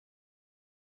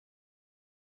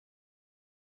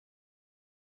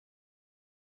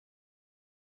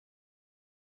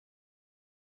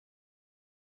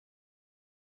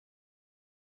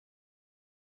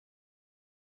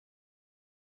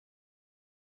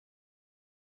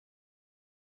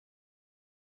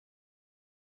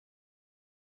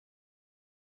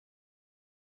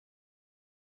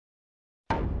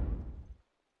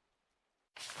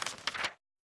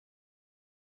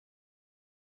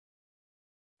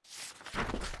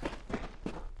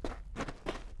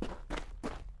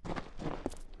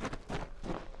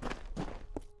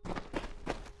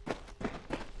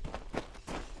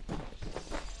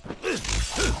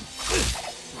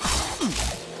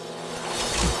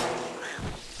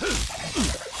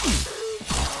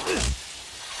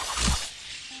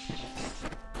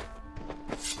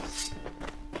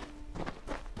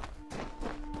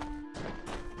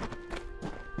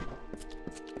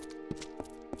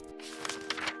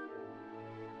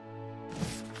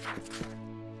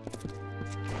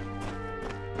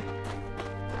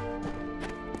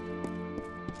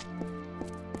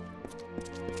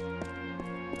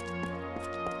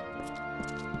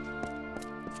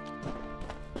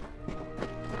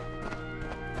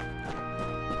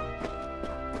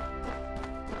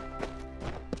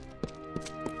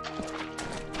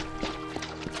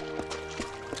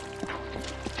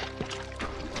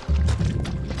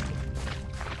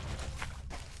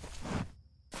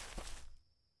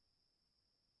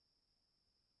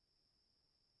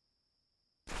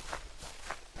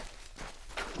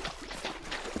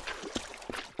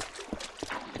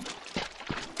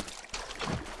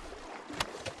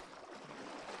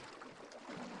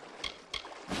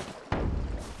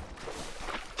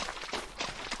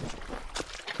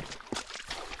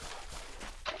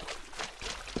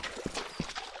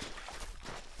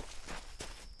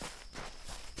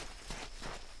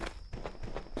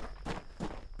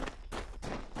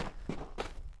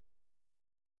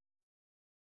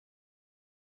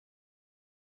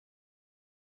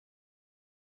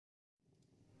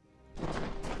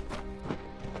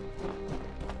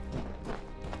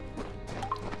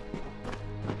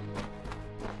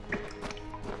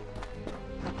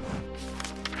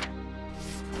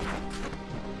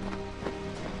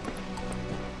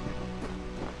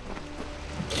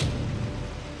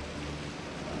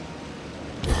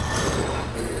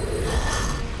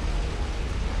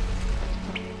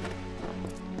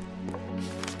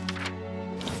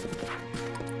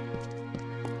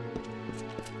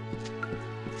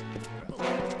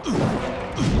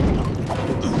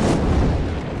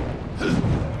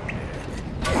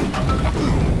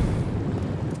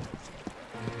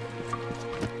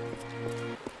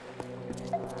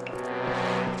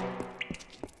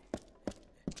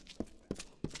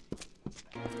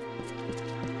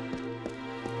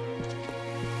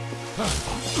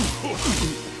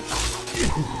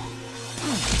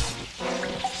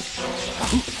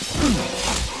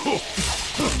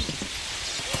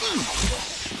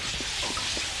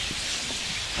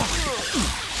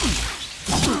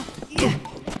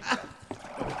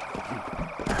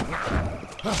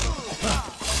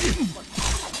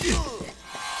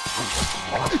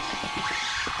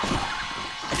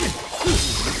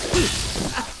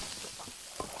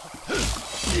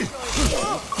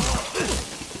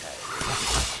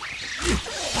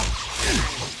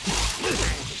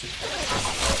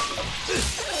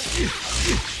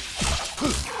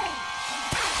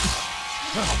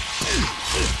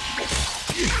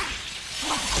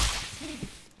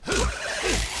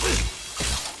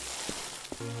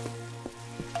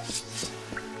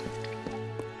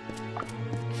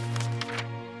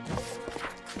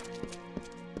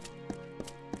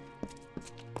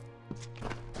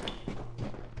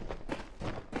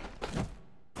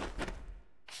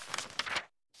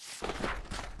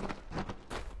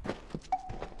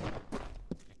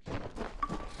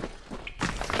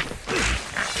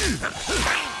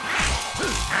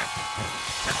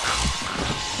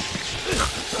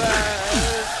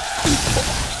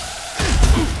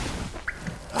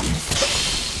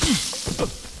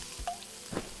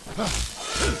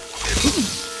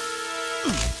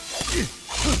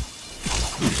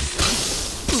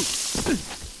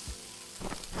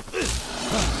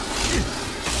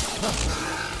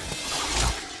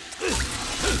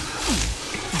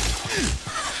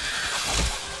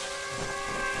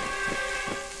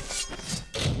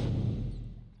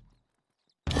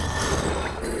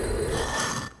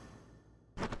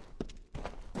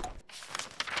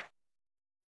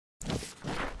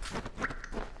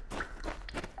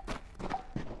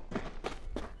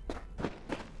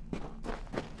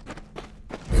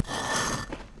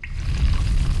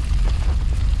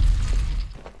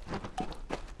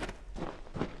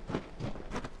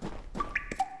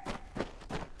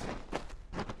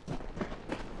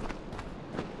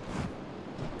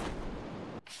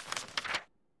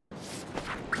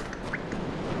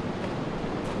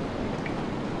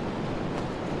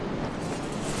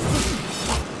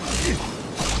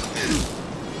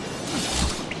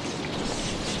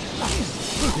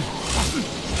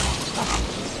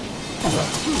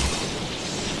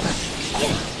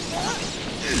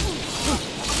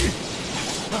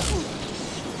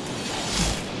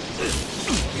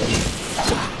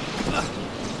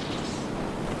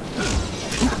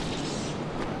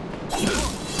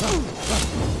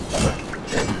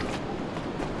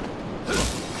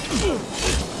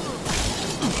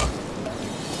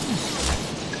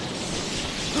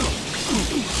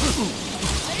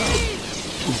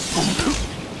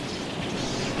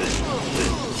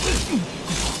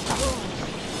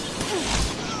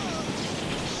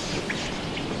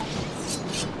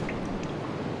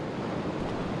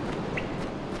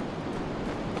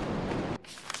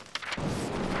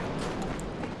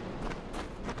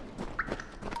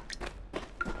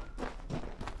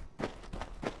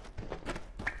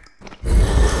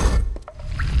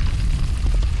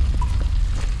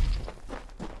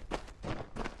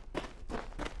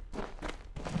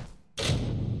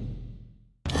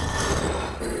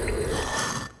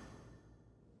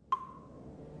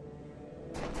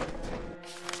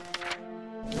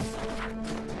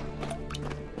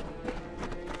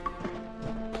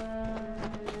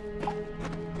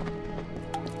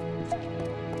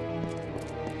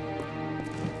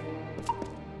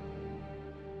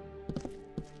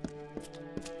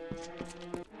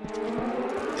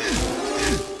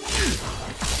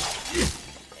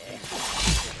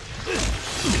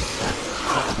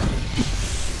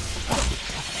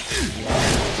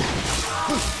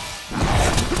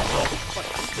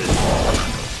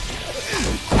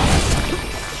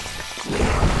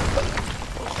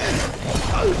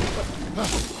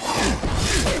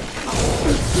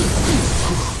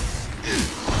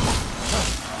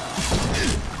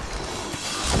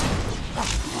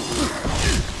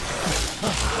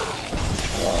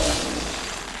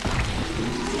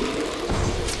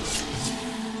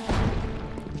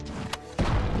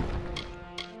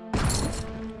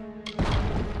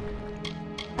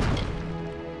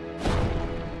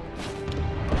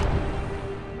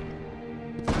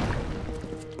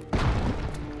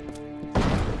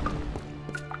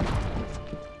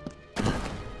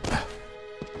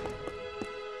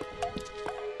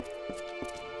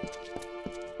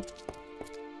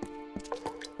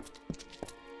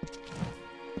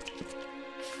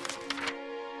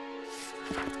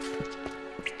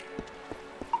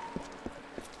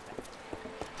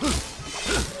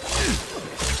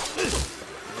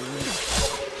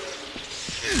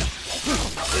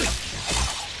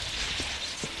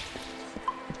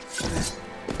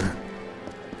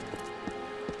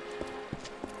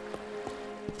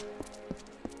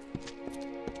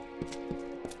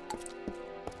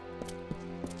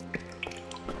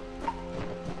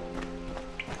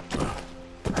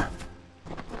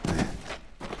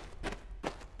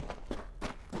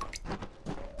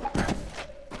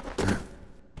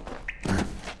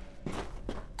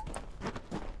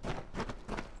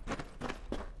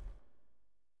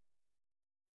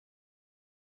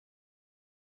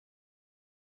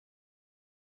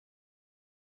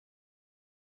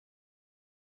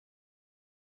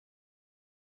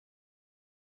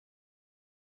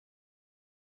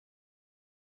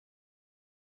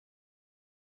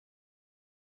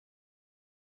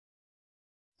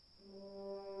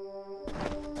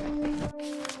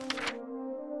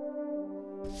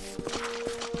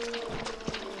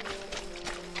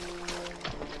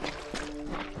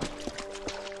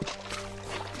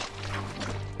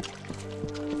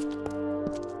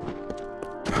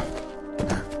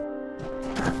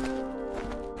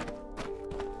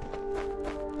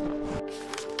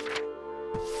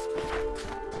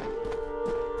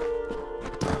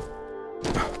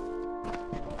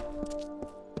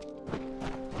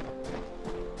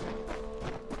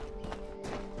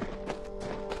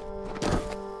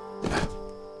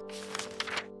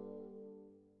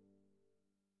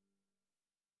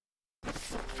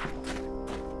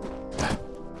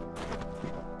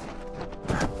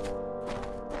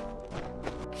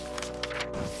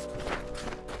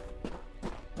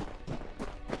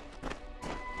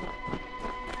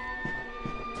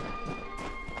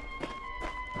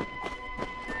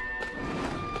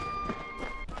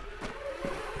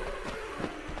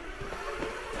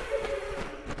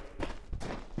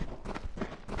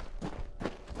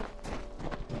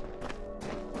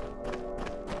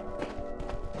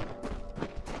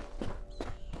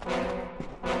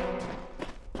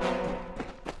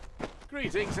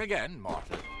Greetings again,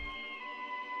 mortal.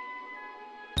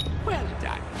 Well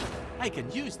done. I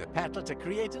can use the petal to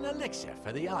create an elixir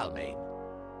for the Almain.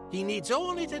 He needs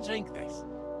only to drink this.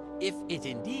 If it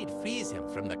indeed frees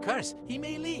him from the curse, he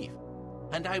may leave,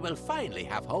 and I will finally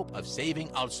have hope of saving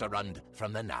Ulcerund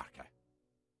from the Narca.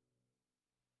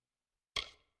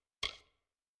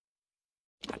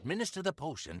 Administer the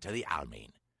potion to the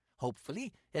Almain.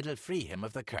 Hopefully, it'll free him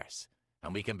of the curse,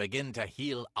 and we can begin to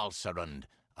heal Ulcerund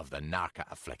of the Narca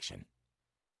affliction.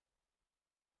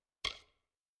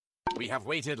 We have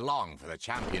waited long for the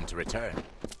champion to return.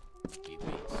 He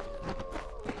waits.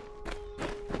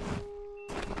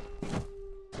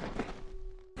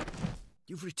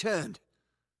 You've returned.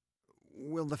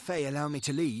 Will the Fae allow me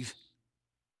to leave?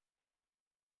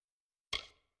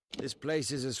 This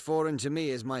place is as foreign to me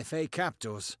as my Fae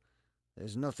captors.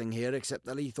 There's nothing here except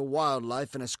the lethal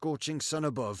wildlife and a scorching sun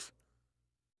above.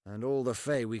 And all the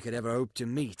Fae we could ever hope to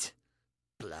meet.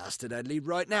 Blasted, I'd leave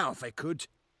right now if I could.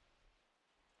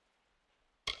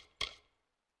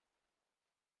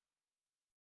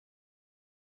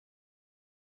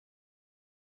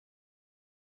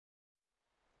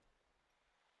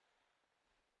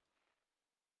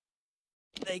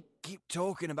 They keep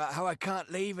talking about how I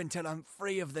can't leave until I'm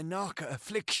free of the Narca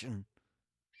affliction.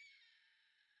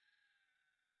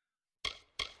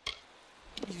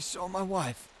 You saw my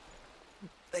wife.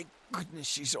 Thank goodness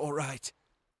she's all right.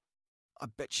 I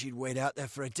bet she'd wait out there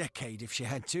for a decade if she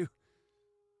had to.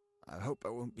 I hope I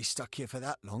won't be stuck here for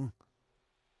that long.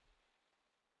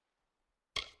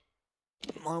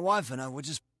 My wife and I were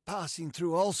just passing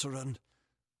through Ulcerund.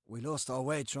 We lost our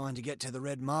way trying to get to the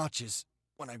Red Marches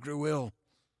when I grew ill.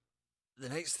 The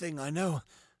next thing I know,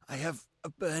 I have a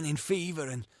burning fever,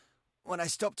 and when I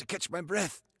stopped to catch my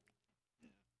breath,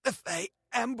 the Fae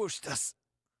ambushed us.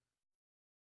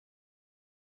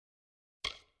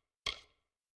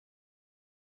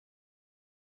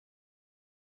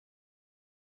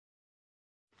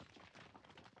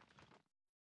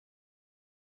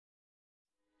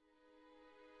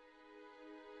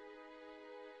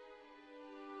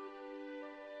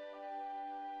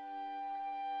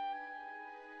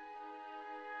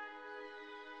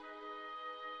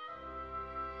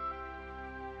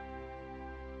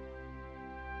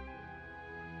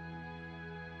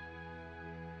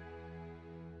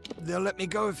 They'll let me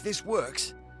go if this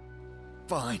works.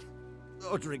 Fine.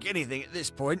 I'll drink anything at this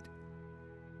point.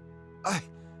 I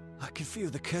can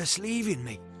feel the curse leaving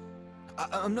me.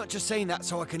 I'm not just saying that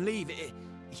so I can leave.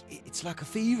 It's like a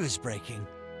fever's breaking.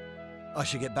 I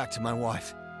should get back to my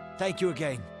wife. Thank you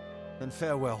again, and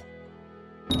farewell.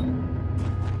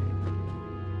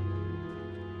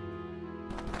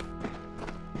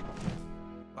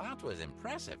 That was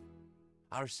impressive.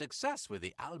 Our success with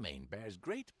the Almain bears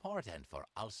great portent for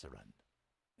Ulcerund.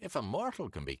 If a mortal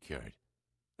can be cured,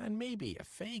 then maybe a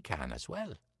Fae can as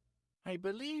well. I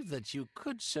believe that you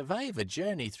could survive a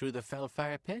journey through the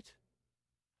Fellfire Pit.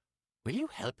 Will you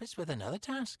help us with another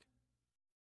task?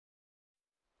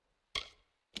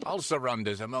 Ulcerund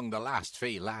is among the last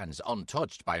Fae lands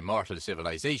untouched by mortal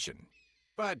civilization,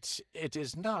 but it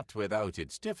is not without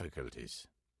its difficulties.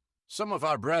 Some of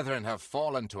our brethren have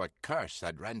fallen to a curse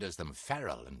that renders them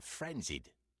feral and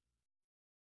frenzied.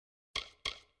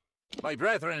 My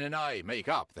brethren and I make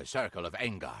up the Circle of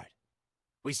Engard.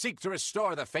 We seek to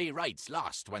restore the Fae rights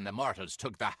lost when the mortals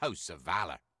took the House of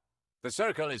Valor. The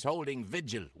Circle is holding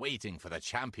vigil, waiting for the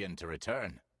champion to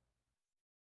return.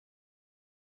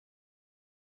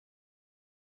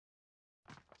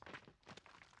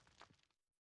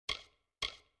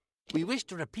 We wish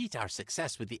to repeat our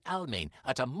success with the Almain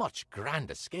at a much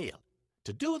grander scale.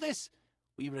 To do this,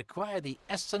 we require the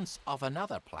essence of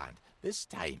another plant, this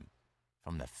time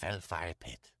from the Fellfire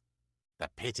Pit. The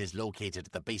pit is located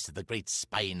at the base of the great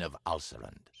spine of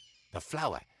Ulcerund. The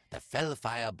flower, the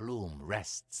Fellfire bloom,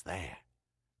 rests there,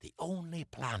 the only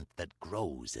plant that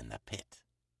grows in the pit.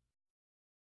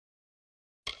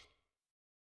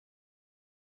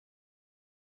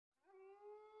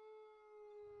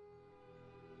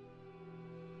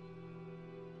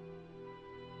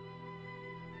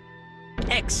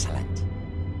 Excellent!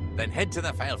 Then head to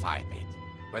the Fellfire Pit,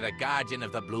 where the Guardian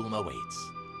of the Bloom awaits.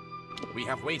 We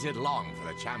have waited long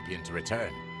for the champion to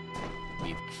return.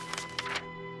 We've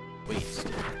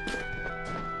wasted.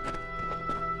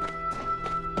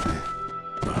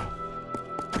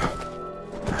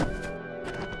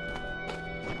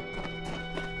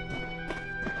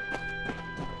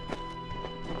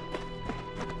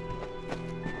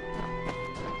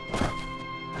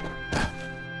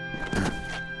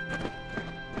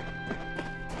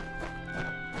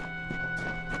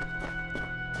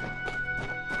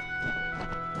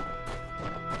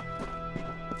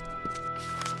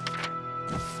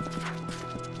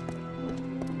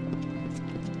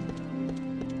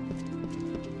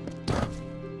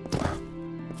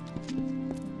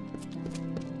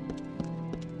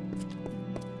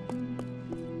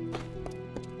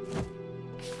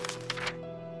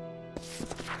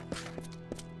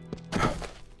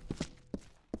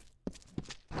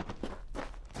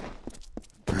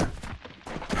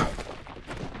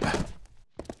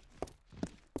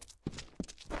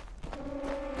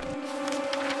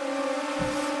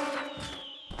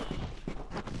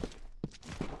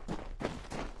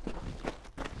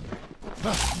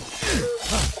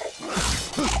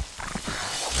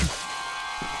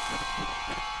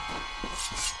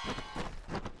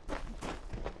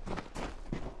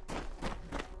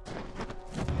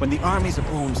 When the armies of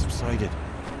Owen subsided,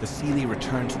 the Seelie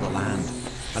returned to the land,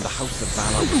 and the House of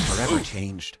Valor was forever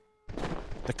changed.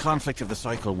 The conflict of the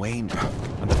cycle waned,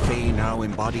 and the Fae now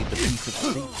embodied the peace of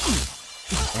sleep.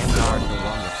 Engard no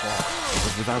longer fought, it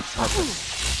was without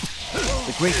purpose.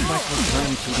 The great cycle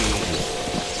turned through the ages.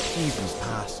 Seasons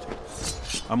passed.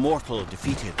 A mortal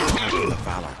defeated the Council of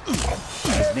Valor.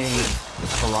 His name was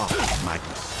Ferox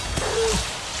Magnus.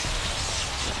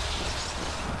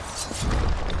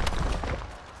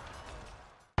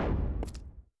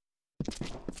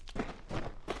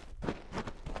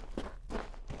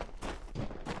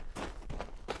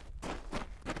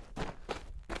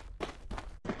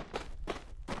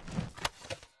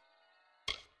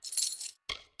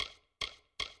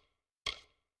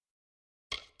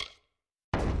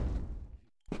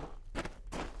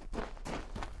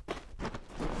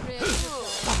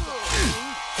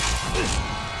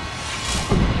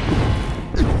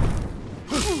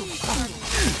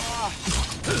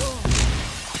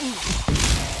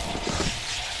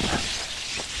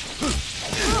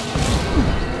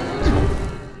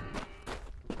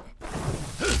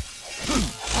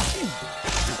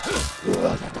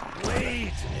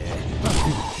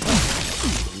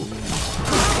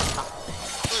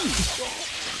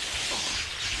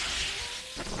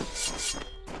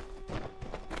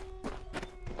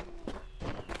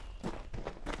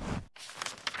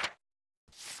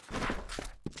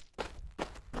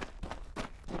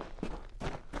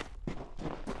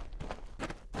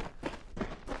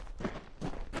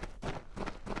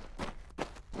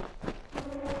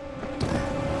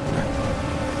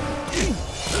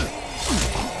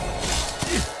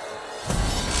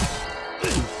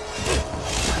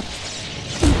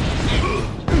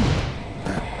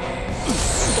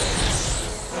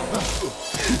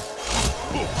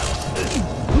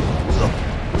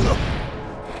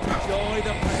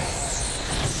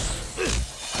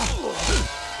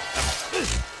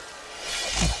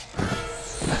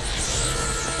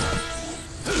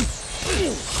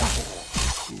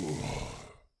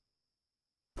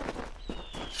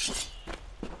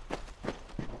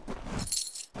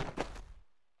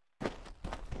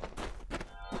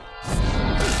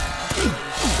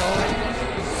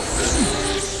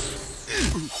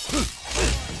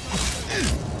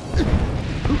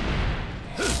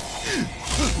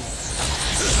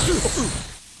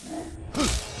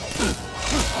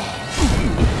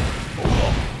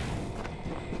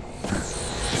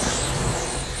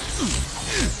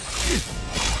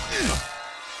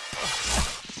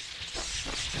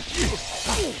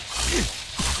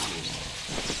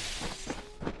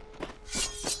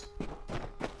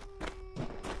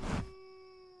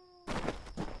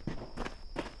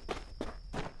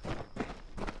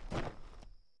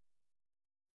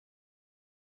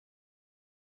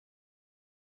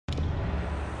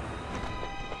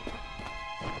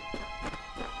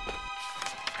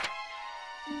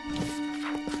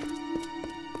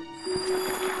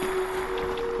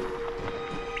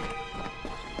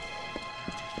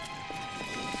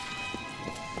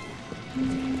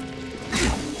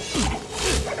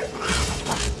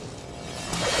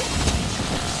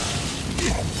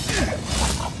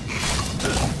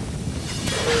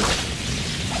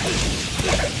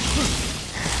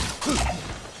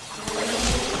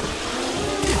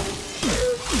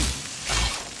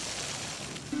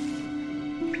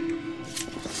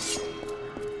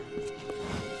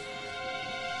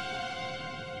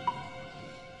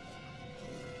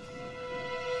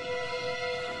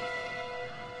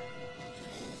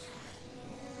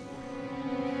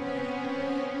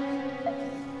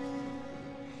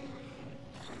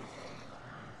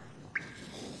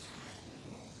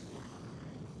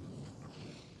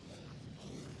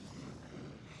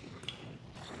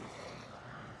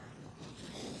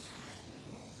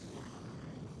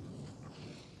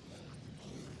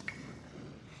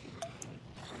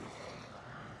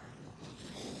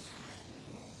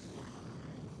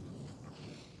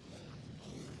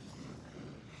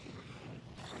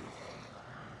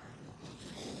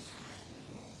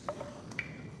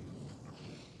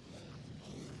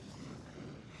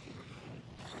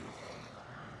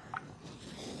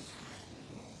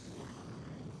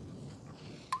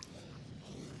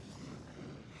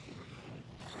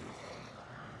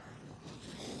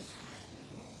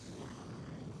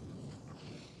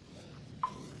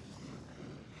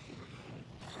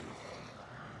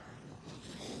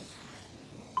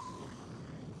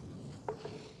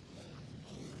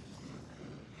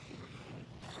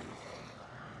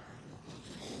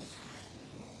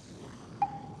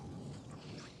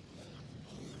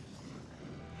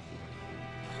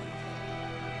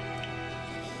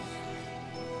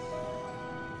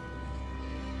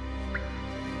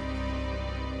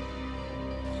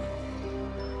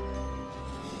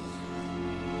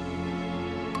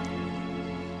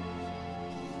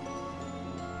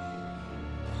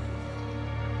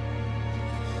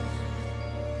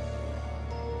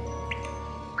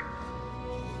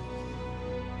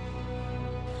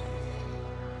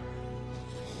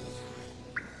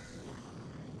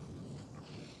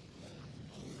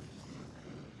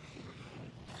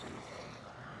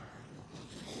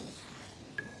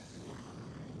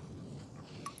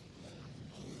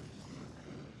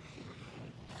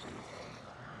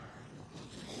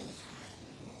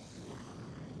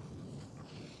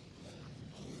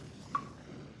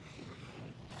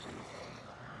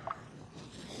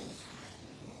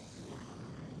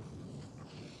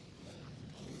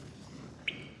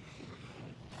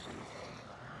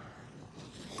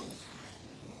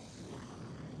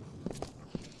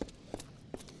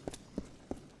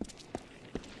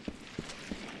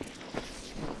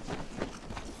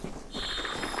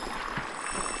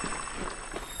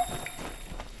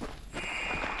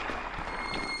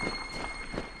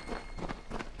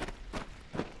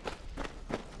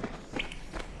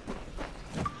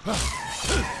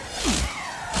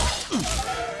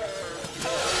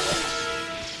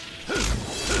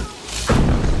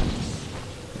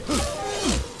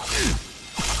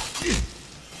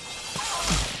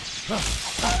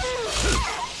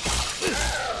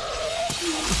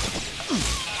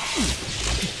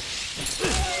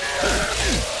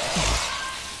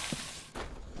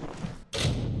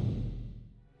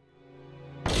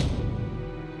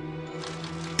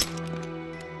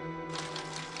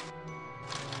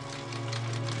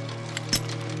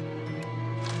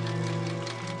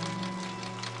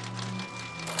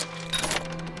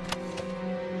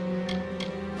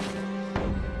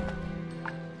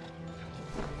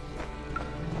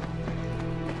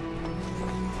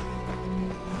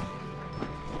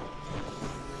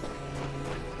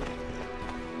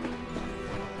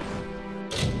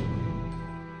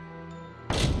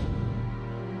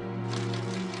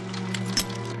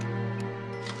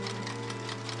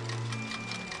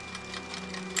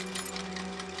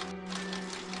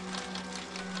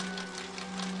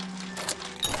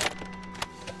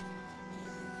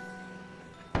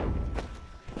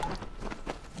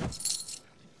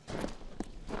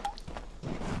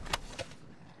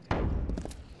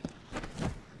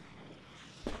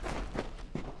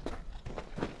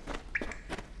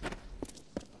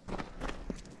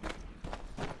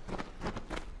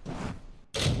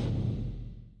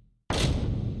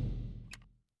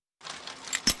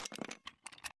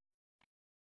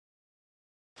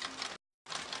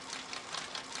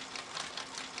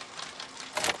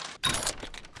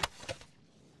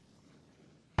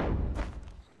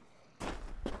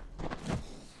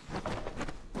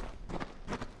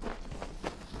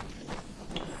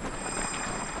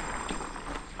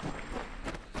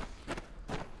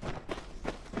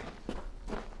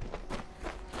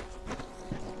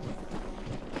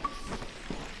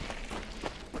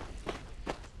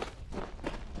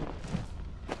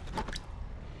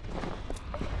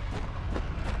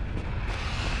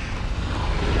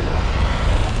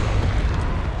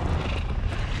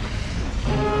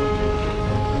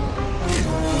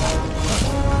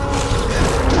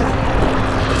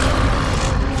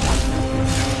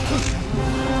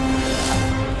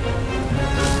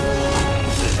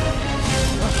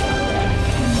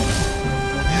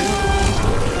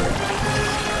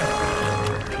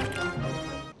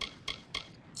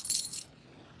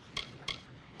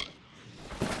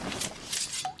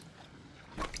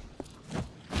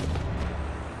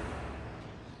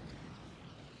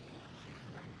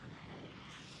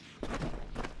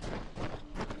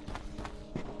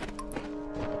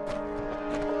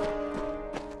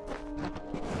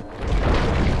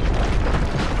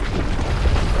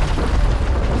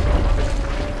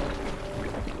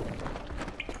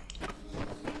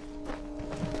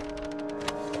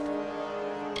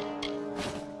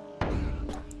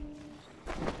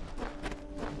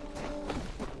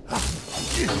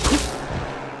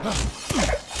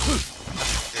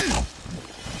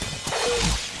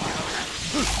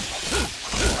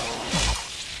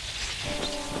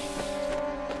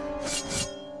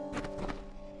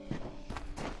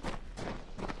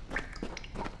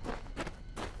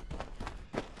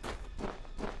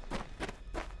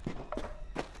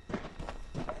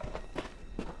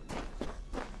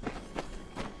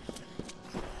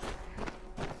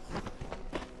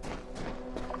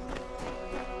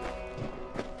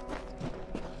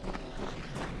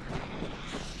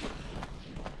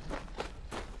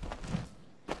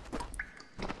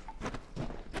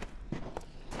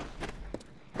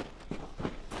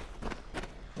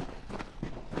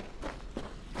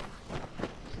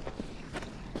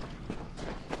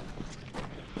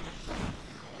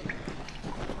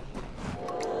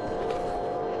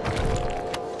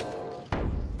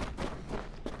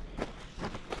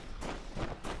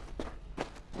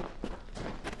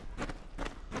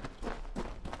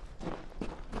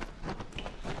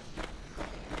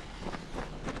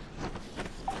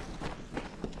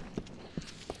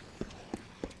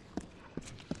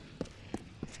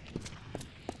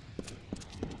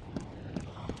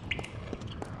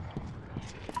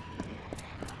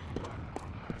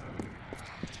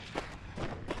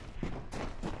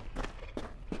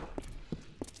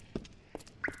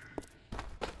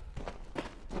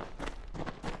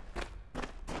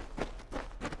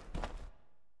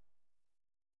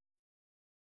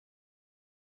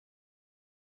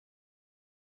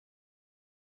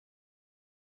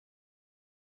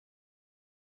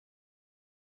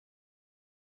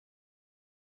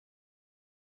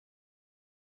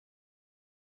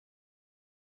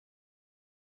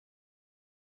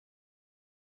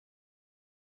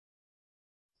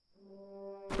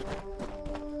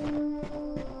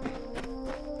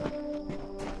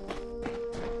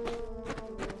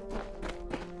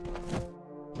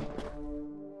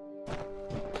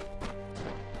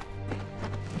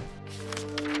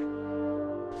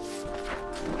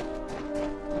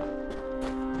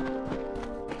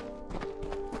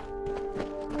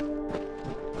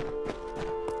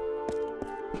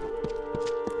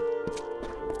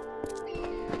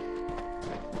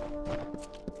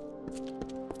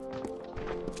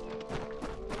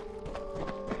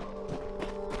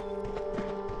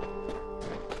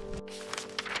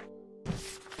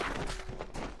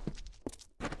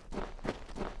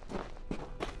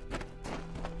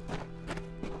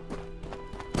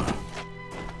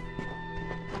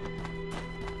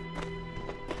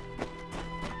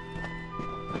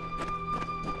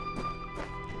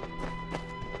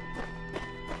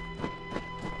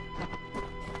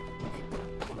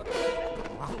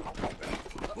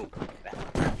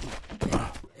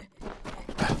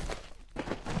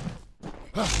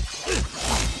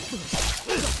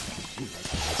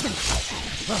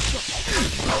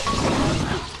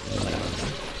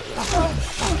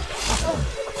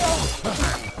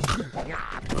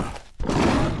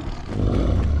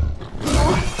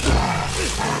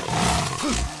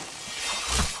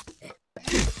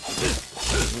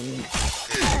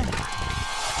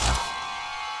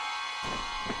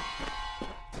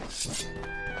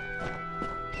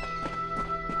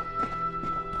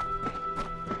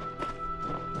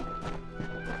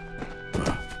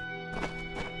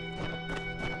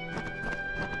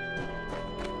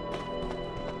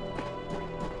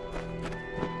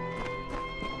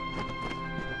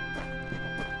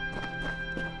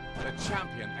 The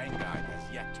champion Engard has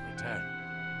yet to return.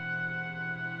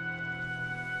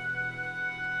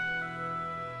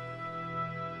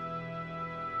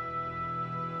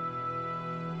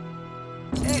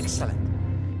 Excellent!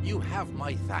 You have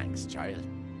my thanks, child.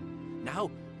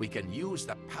 Now we can use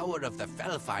the power of the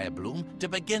Fellfire Bloom to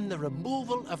begin the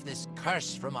removal of this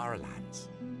curse from our lands.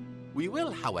 We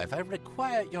will, however,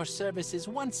 require your services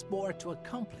once more to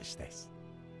accomplish this.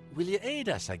 Will you aid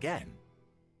us again?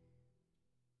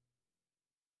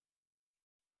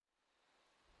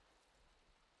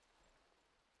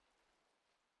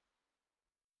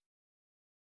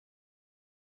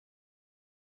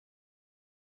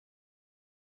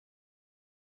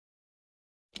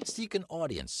 Seek an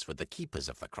audience with the keepers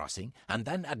of the crossing, and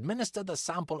then administer the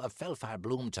sample of Fellfire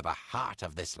Bloom to the heart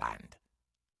of this land.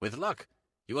 With luck,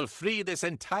 you will free this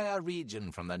entire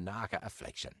region from the Naka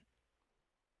affliction.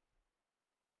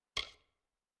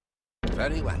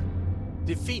 Very well.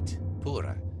 Defeat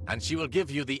Pura, and she will give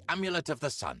you the Amulet of the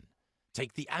Sun.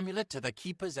 Take the amulet to the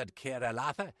keepers at Caer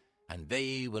Elatha, and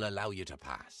they will allow you to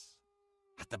pass.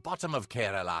 At the bottom of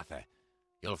Caer Elatha,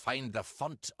 you'll find the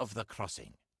font of the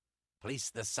crossing.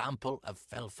 Place the sample of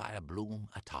Fellfire Bloom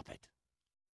atop it.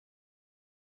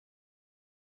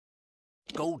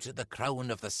 Go to the Crown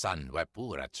of the Sun, where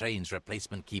Pura trains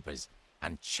replacement keepers,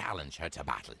 and challenge her to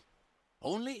battle.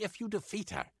 Only if you defeat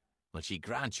her will she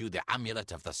grant you the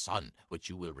Amulet of the Sun, which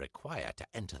you will require to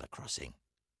enter the crossing.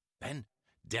 Then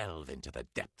delve into the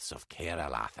depths of Caer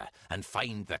Elatha and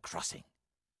find the crossing.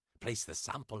 Place the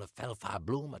sample of Fellfire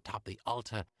Bloom atop the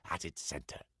altar at its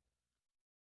center.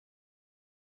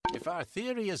 If our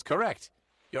theory is correct,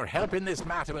 your help in this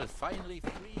matter will finally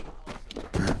free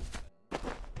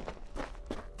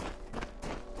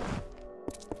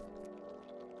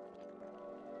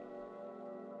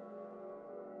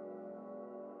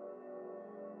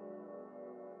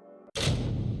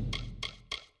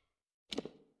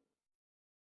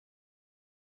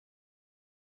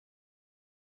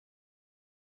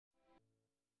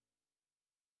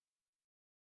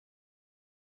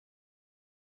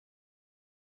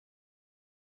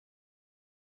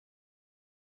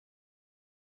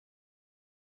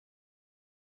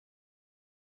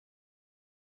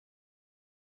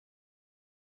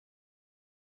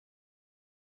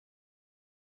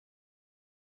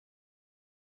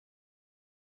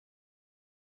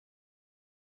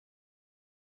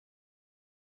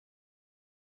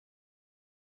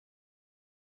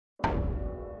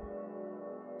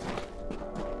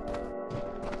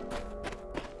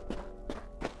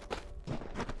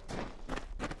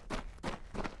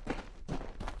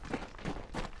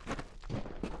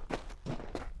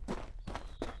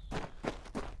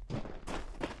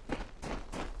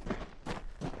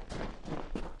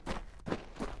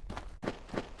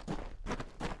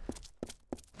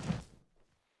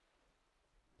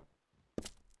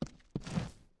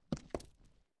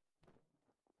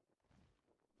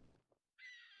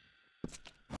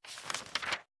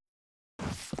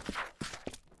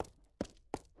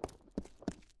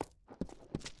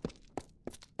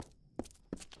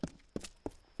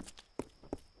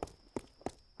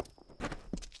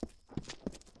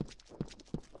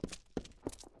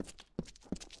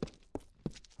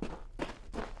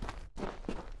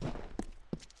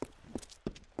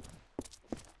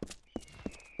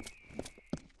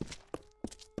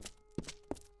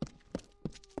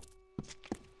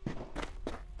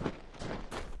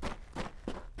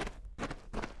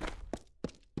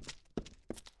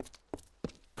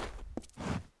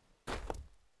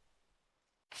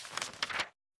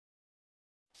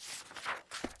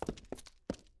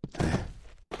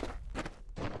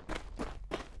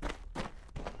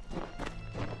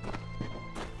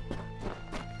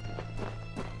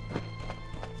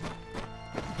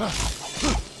us.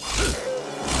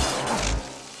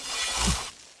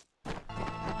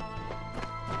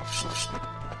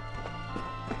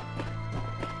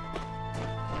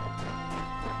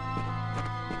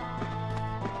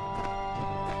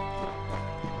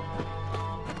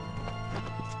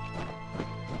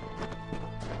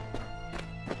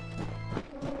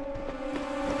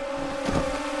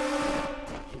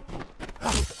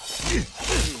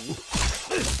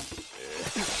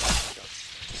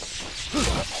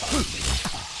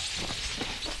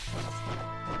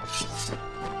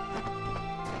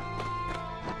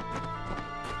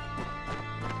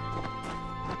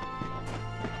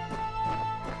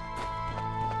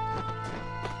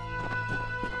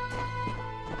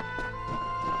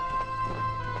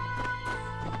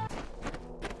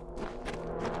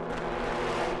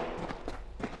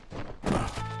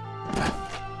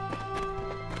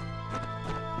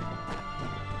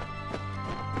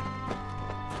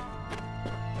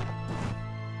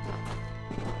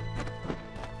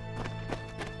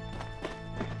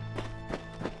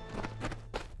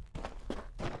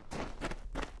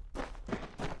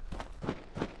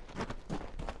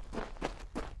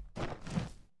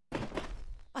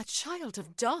 child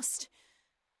of dust.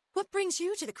 What brings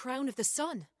you to the crown of the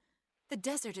sun? The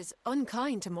desert is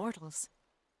unkind to mortals.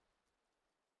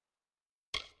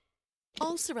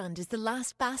 Ulcerund is the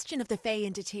last bastion of the Fae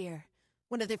in Detir,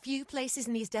 one of the few places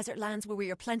in these desert lands where we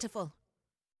are plentiful.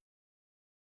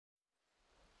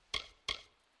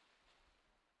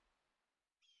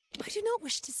 I do not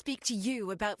wish to speak to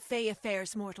you about Fae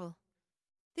affairs, mortal.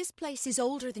 This place is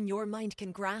older than your mind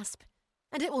can grasp,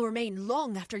 and it will remain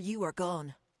long after you are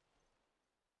gone.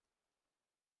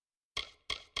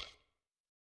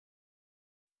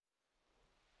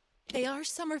 They are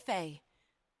summer Fae,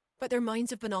 but their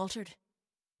minds have been altered.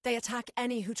 They attack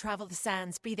any who travel the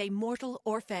sands, be they mortal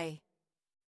or Fae.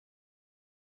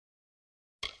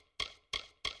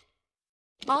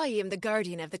 I am the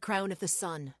guardian of the crown of the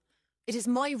sun. It is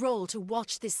my role to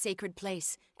watch this sacred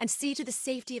place and see to the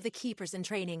safety of the keepers in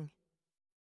training.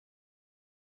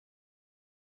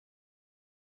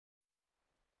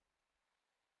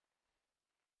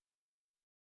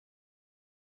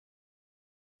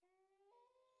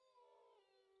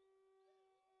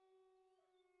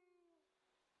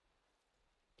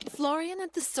 Florian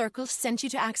and the Circle sent you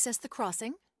to access the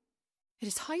crossing? It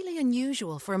is highly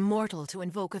unusual for a mortal to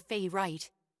invoke a Fae rite,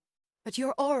 but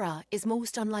your aura is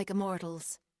most unlike a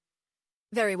mortal's.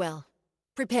 Very well.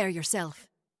 Prepare yourself.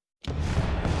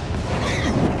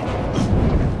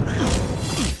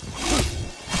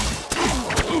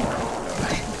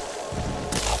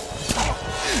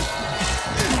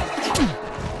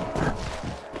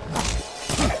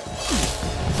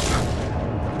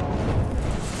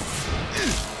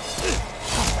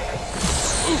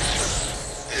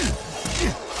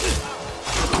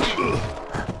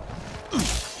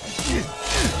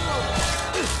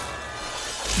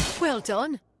 Well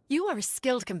done. You are a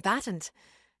skilled combatant.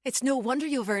 It's no wonder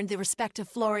you've earned the respect of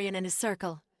Florian and his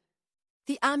circle.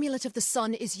 The Amulet of the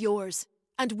Sun is yours,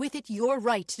 and with it your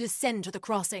right to descend to the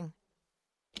crossing.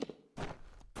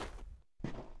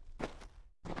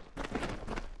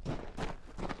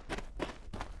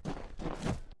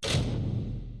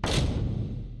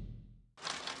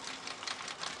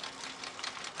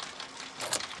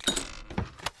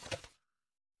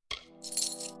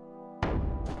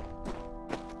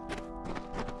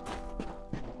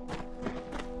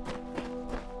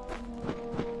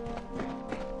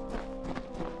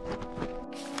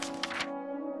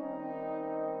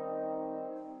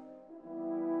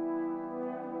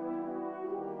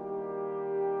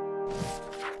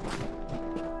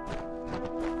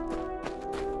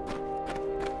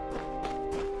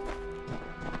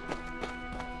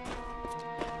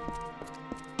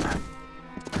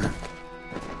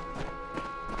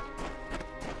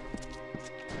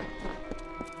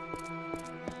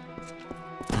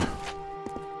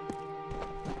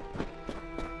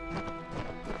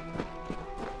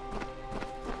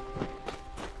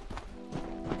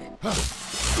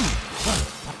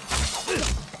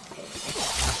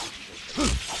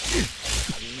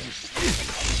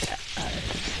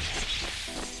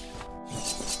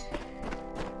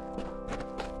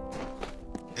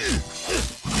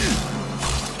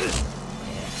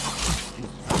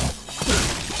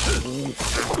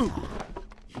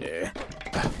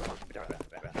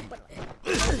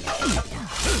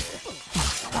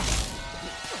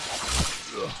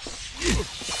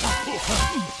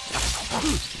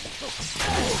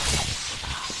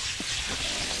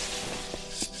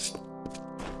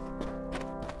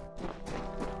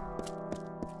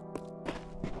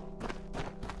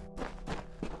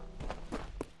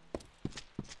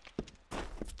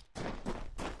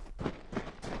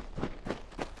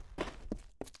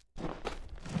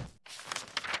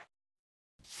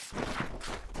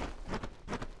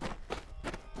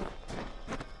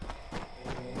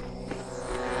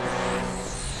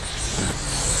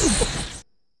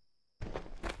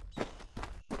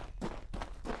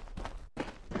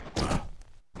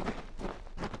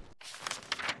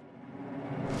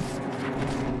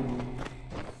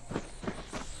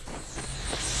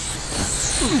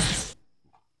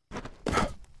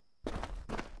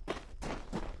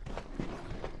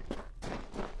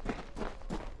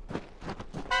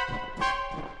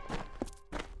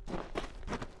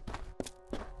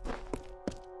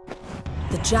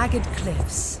 The jagged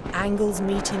cliffs, angles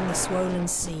meeting the swollen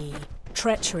sea,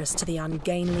 treacherous to the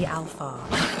ungainly Alfar,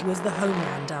 was the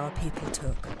homeland our people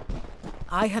took.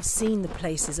 I have seen the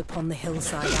places upon the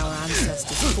hillside our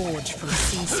ancestors forged from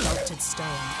sea-sculpted stone.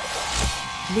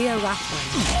 Near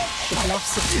Rathland, the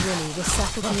bluffs of Twilly were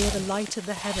settled near the light of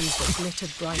the heavens that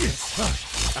glittered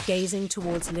brightest, gazing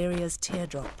towards Lyria's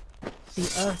teardrop,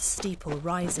 the earth's steeple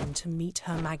rising to meet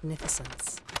her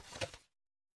magnificence.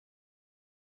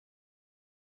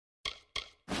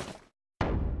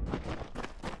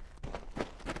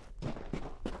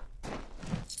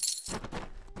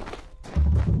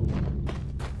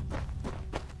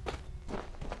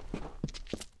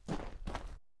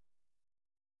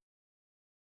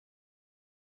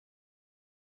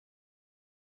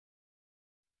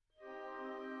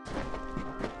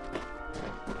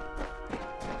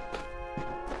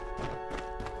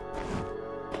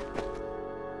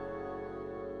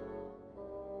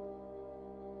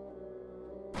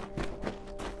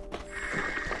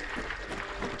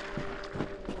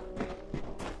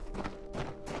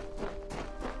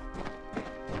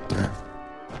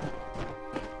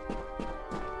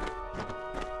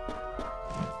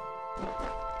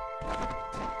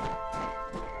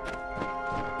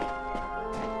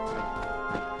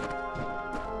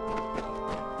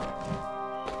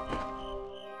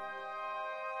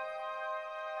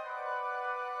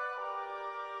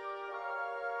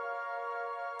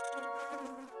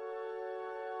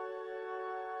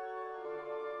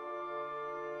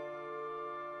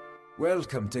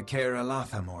 Welcome to Caer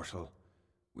Elafa, mortal.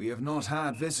 We have not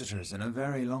had visitors in a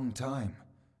very long time.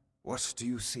 What do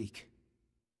you seek?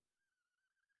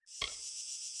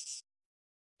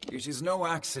 It is no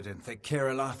accident that Caer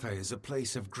Elafa is a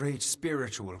place of great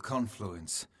spiritual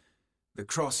confluence. The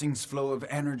crossing's flow of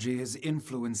energy has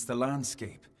influenced the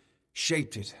landscape,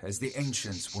 shaped it as the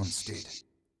ancients once did.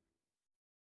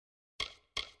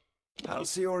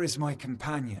 Halcyon is my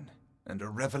companion, and a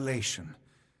revelation.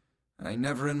 I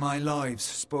never in my lives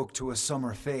spoke to a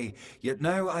summer fae, yet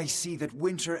now I see that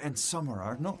winter and summer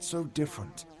are not so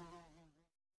different.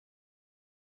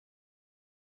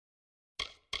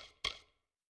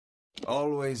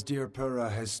 Always dear Pura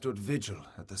has stood vigil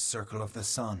at the Circle of the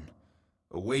Sun,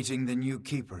 awaiting the new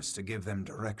keepers to give them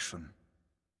direction.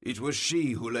 It was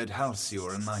she who led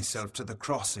Halcyon and myself to the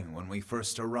crossing when we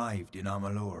first arrived in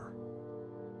Amalur.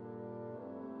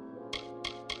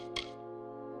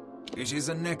 It is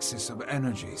a nexus of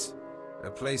energies,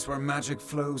 a place where magic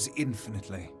flows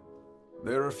infinitely.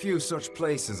 There are few such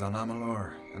places on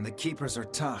Amalur, and the keepers are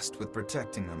tasked with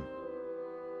protecting them.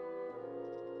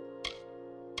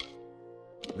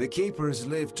 The keepers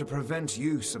live to prevent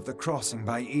use of the crossing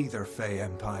by either Fae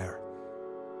Empire.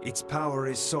 Its power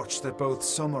is such that both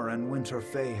Summer and Winter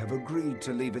Fae have agreed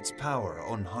to leave its power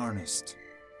unharnessed.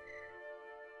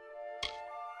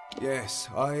 Yes,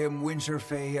 I am Winter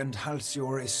Fae and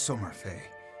Halcyon is Summer Fae.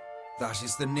 That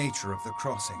is the nature of the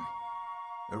crossing.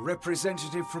 A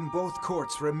representative from both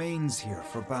courts remains here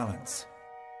for balance.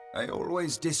 I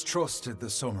always distrusted the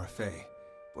Summer Fae,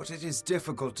 but it is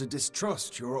difficult to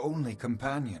distrust your only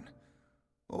companion.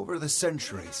 Over the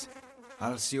centuries,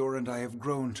 Halcyon and I have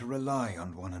grown to rely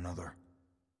on one another.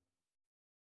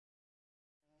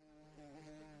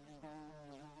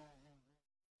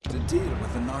 To deal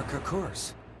with the Narca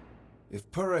curse. If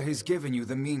Pura has given you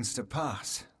the means to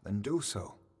pass, then do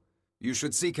so. You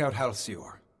should seek out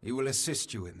Halcyon. He will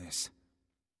assist you in this.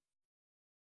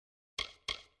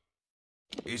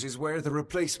 It is where the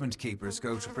replacement keepers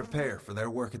go to prepare for their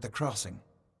work at the crossing.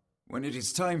 When it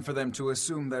is time for them to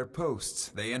assume their posts,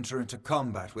 they enter into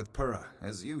combat with Pura,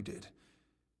 as you did.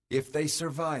 If they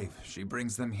survive, she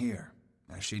brings them here,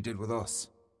 as she did with us.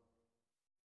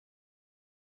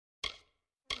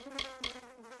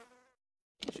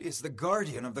 She is the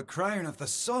guardian of the Crown of the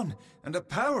Sun, and a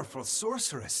powerful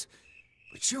sorceress.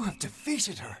 But you have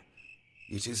defeated her.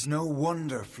 It is no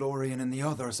wonder Florian and the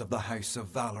others of the House of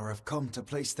Valor have come to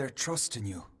place their trust in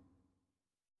you.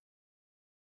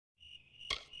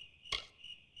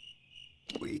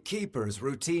 We Keepers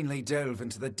routinely delve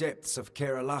into the depths of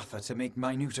Caer Elafa to make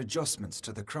minute adjustments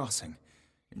to the crossing,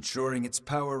 ensuring its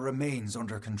power remains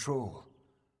under control.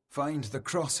 Find the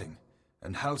crossing,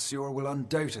 and Halcyon will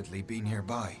undoubtedly be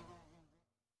nearby.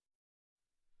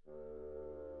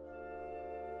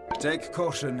 Take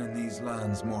caution in these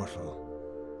lands, mortal.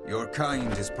 Your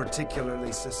kind is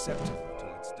particularly susceptible to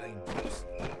its dangers.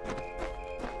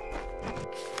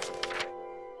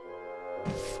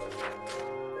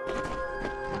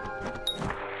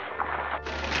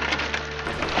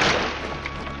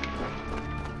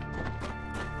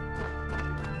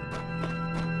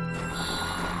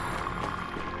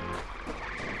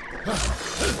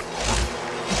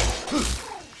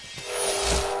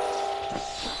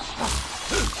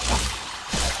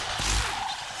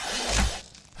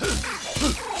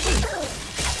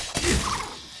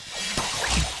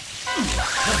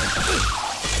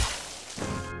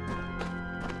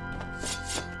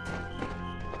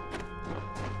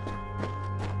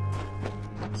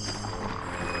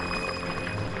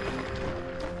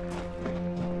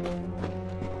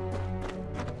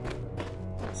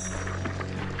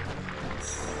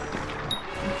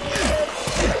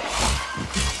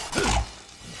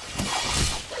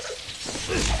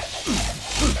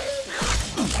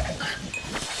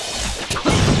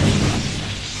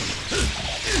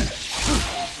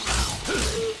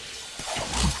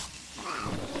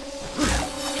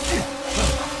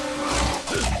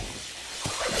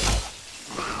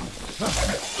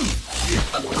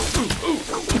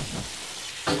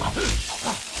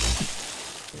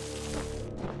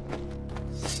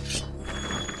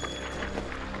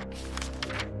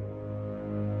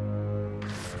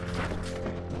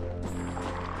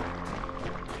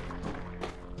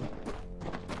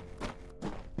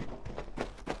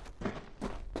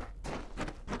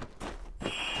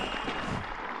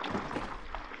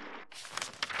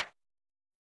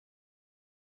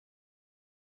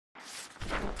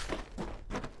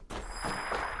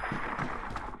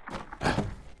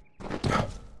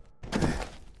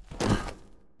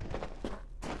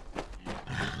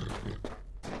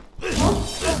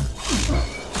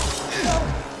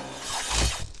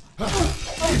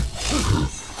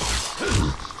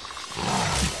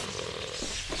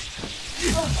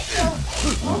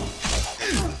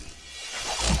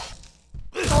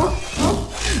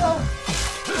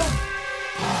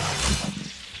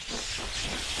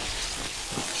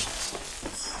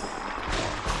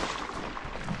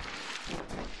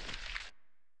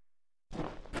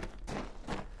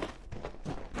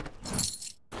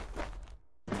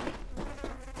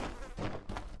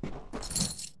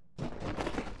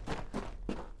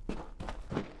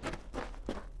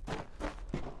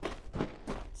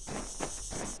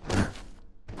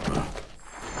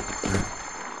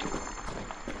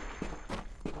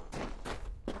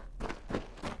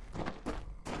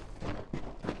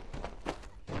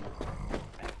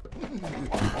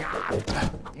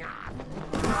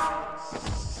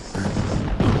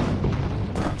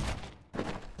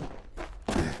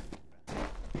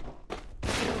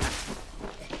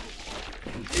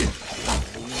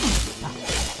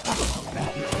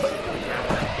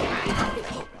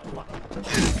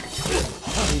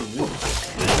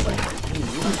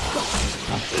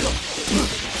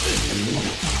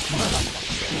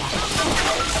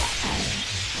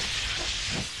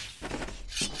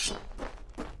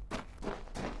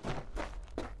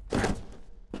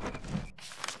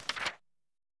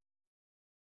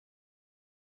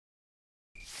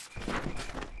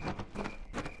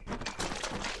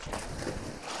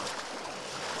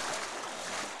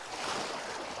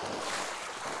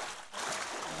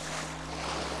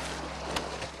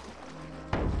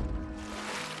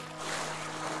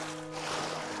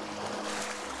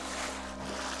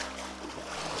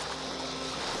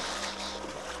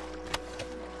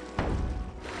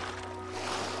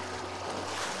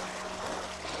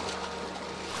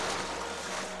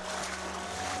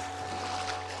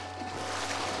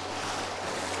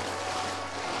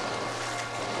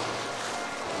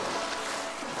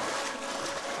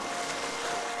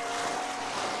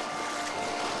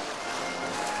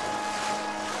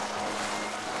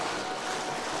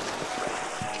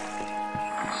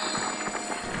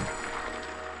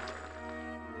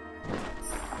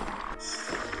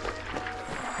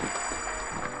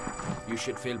 You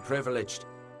should feel privileged.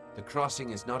 The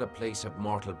crossing is not a place of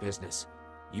mortal business.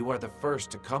 You are the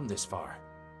first to come this far.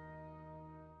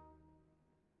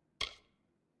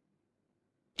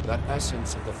 That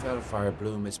essence of the Fellfire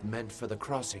bloom is meant for the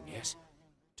crossing, yes?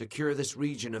 To cure this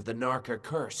region of the Narca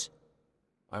curse.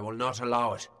 I will not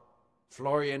allow it.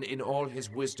 Florian, in all his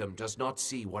wisdom, does not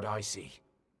see what I see.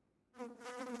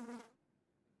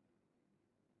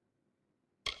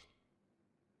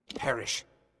 Perish.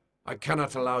 I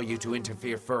cannot allow you to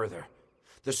interfere further.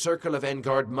 The Circle of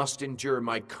Engard must endure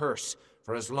my curse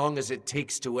for as long as it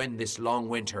takes to end this long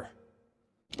winter.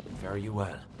 Fare you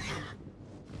well.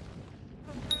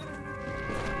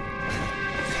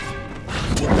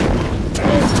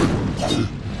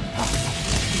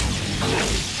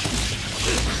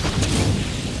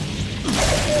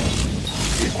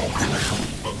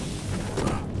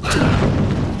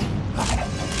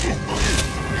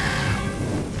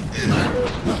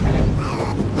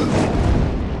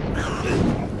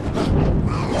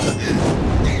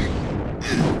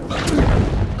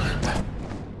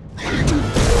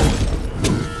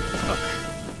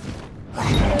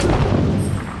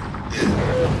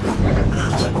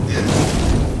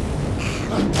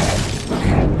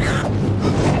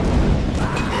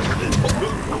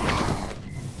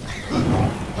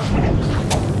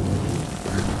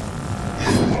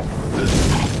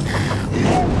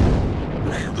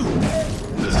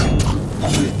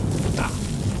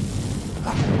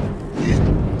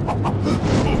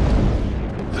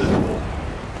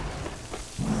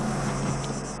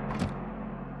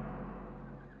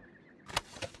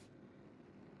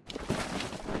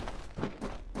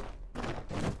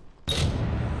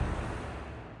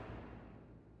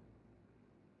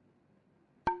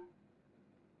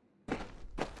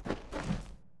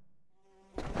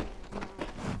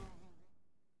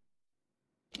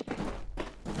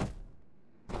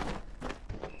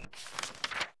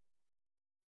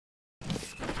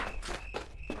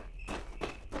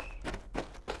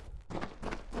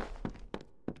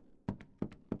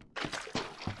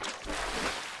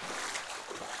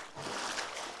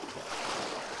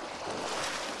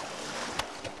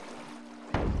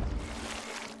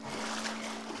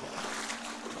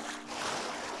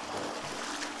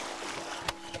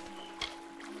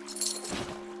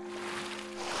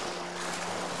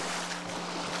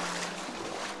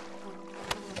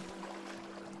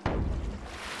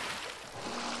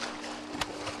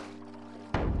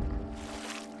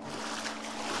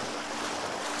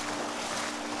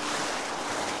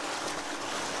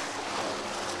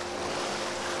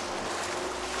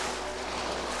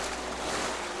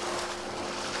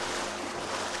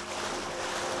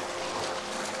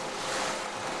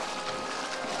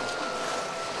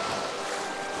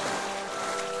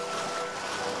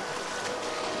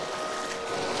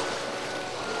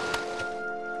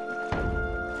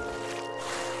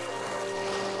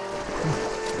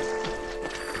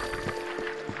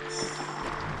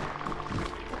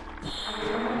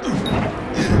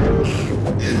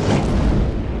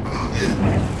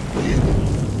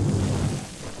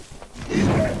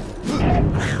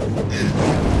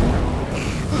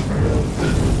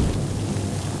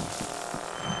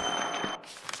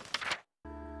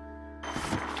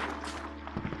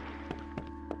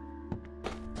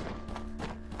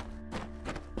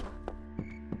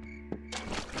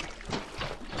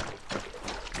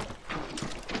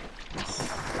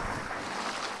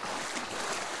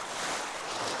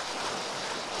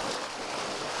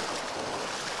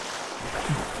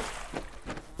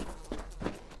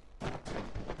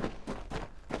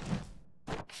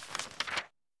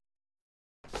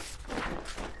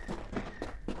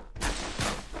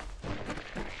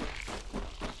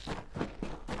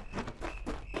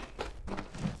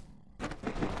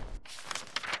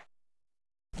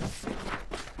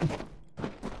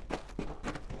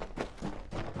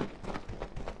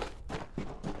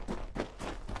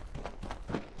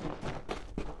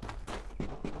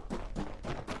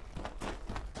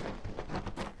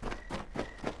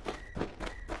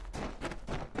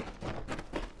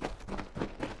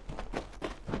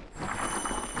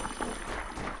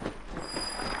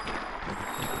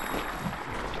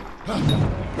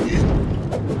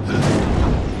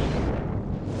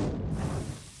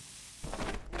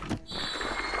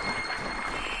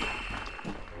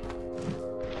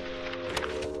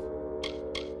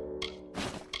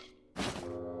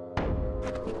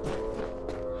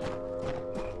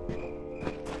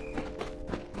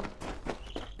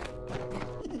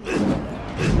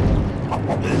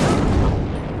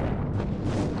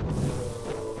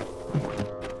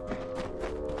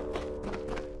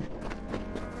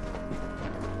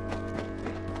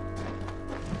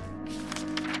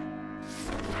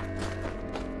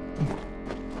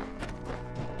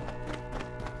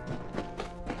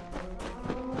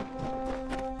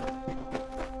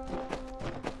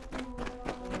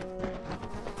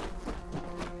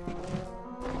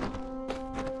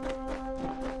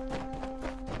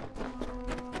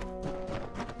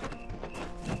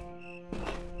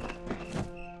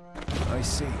 I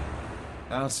see.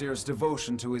 Alcir's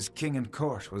devotion to his king and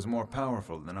court was more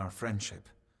powerful than our friendship.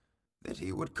 That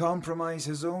he would compromise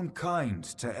his own kind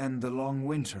to end the long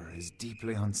winter is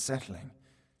deeply unsettling.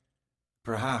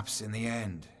 Perhaps, in the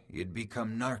end, he'd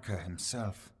become Narka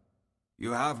himself.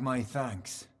 You have my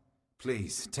thanks.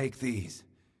 Please, take these.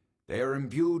 They are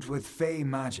imbued with Fey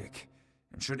magic,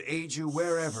 and should aid you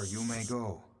wherever you may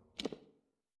go.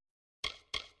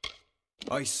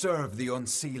 I serve the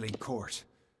Unseelie court.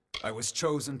 I was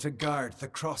chosen to guard the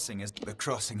crossing as the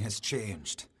crossing has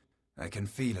changed. I can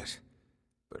feel it.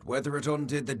 But whether it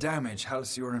undid the damage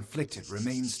Halcyon inflicted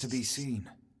remains to be seen.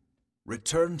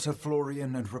 Return to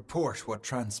Florian and report what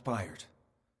transpired.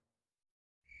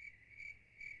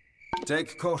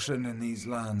 Take caution in these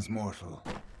lands, mortal.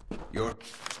 Your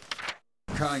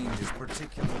kind is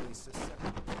particularly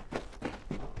susceptible.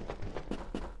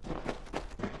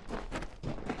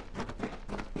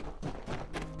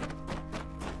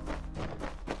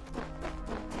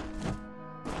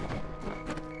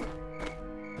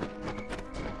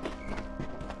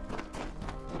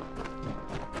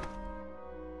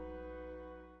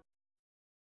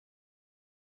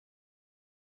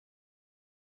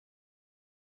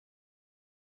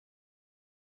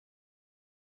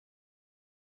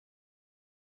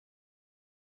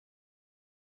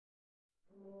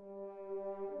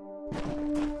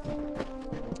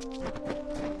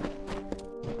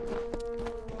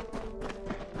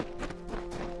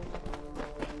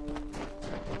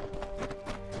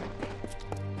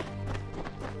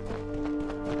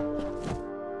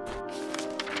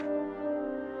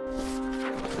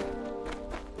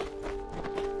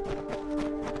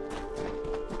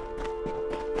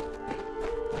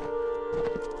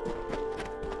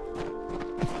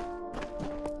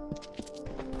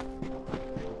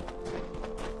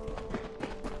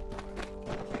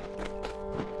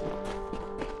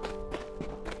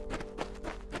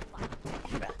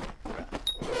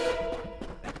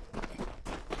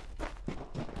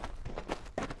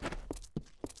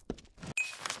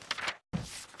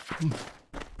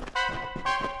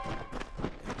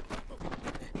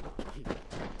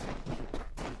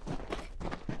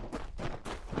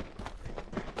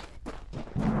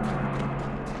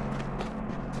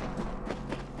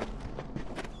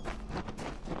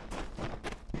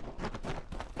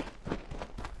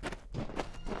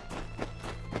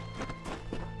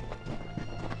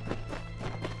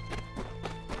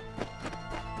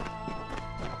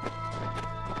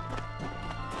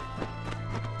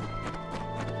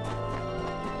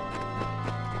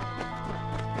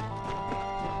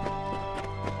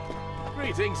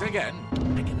 Greetings again.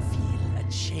 I can feel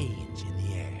a change in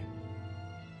the air.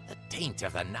 The taint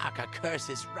of the Narka curse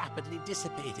is rapidly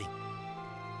dissipating.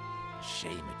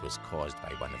 Shame it was caused by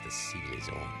one of the Sealie's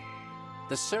own.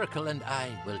 The Circle and I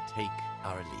will take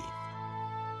our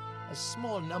leave. A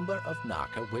small number of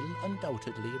Narka will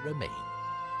undoubtedly remain.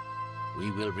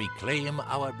 We will reclaim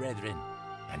our brethren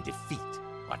and defeat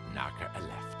what Narka are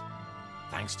left.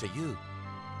 Thanks to you,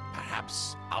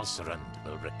 perhaps Alcerund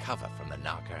will recover from the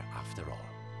Narka after all.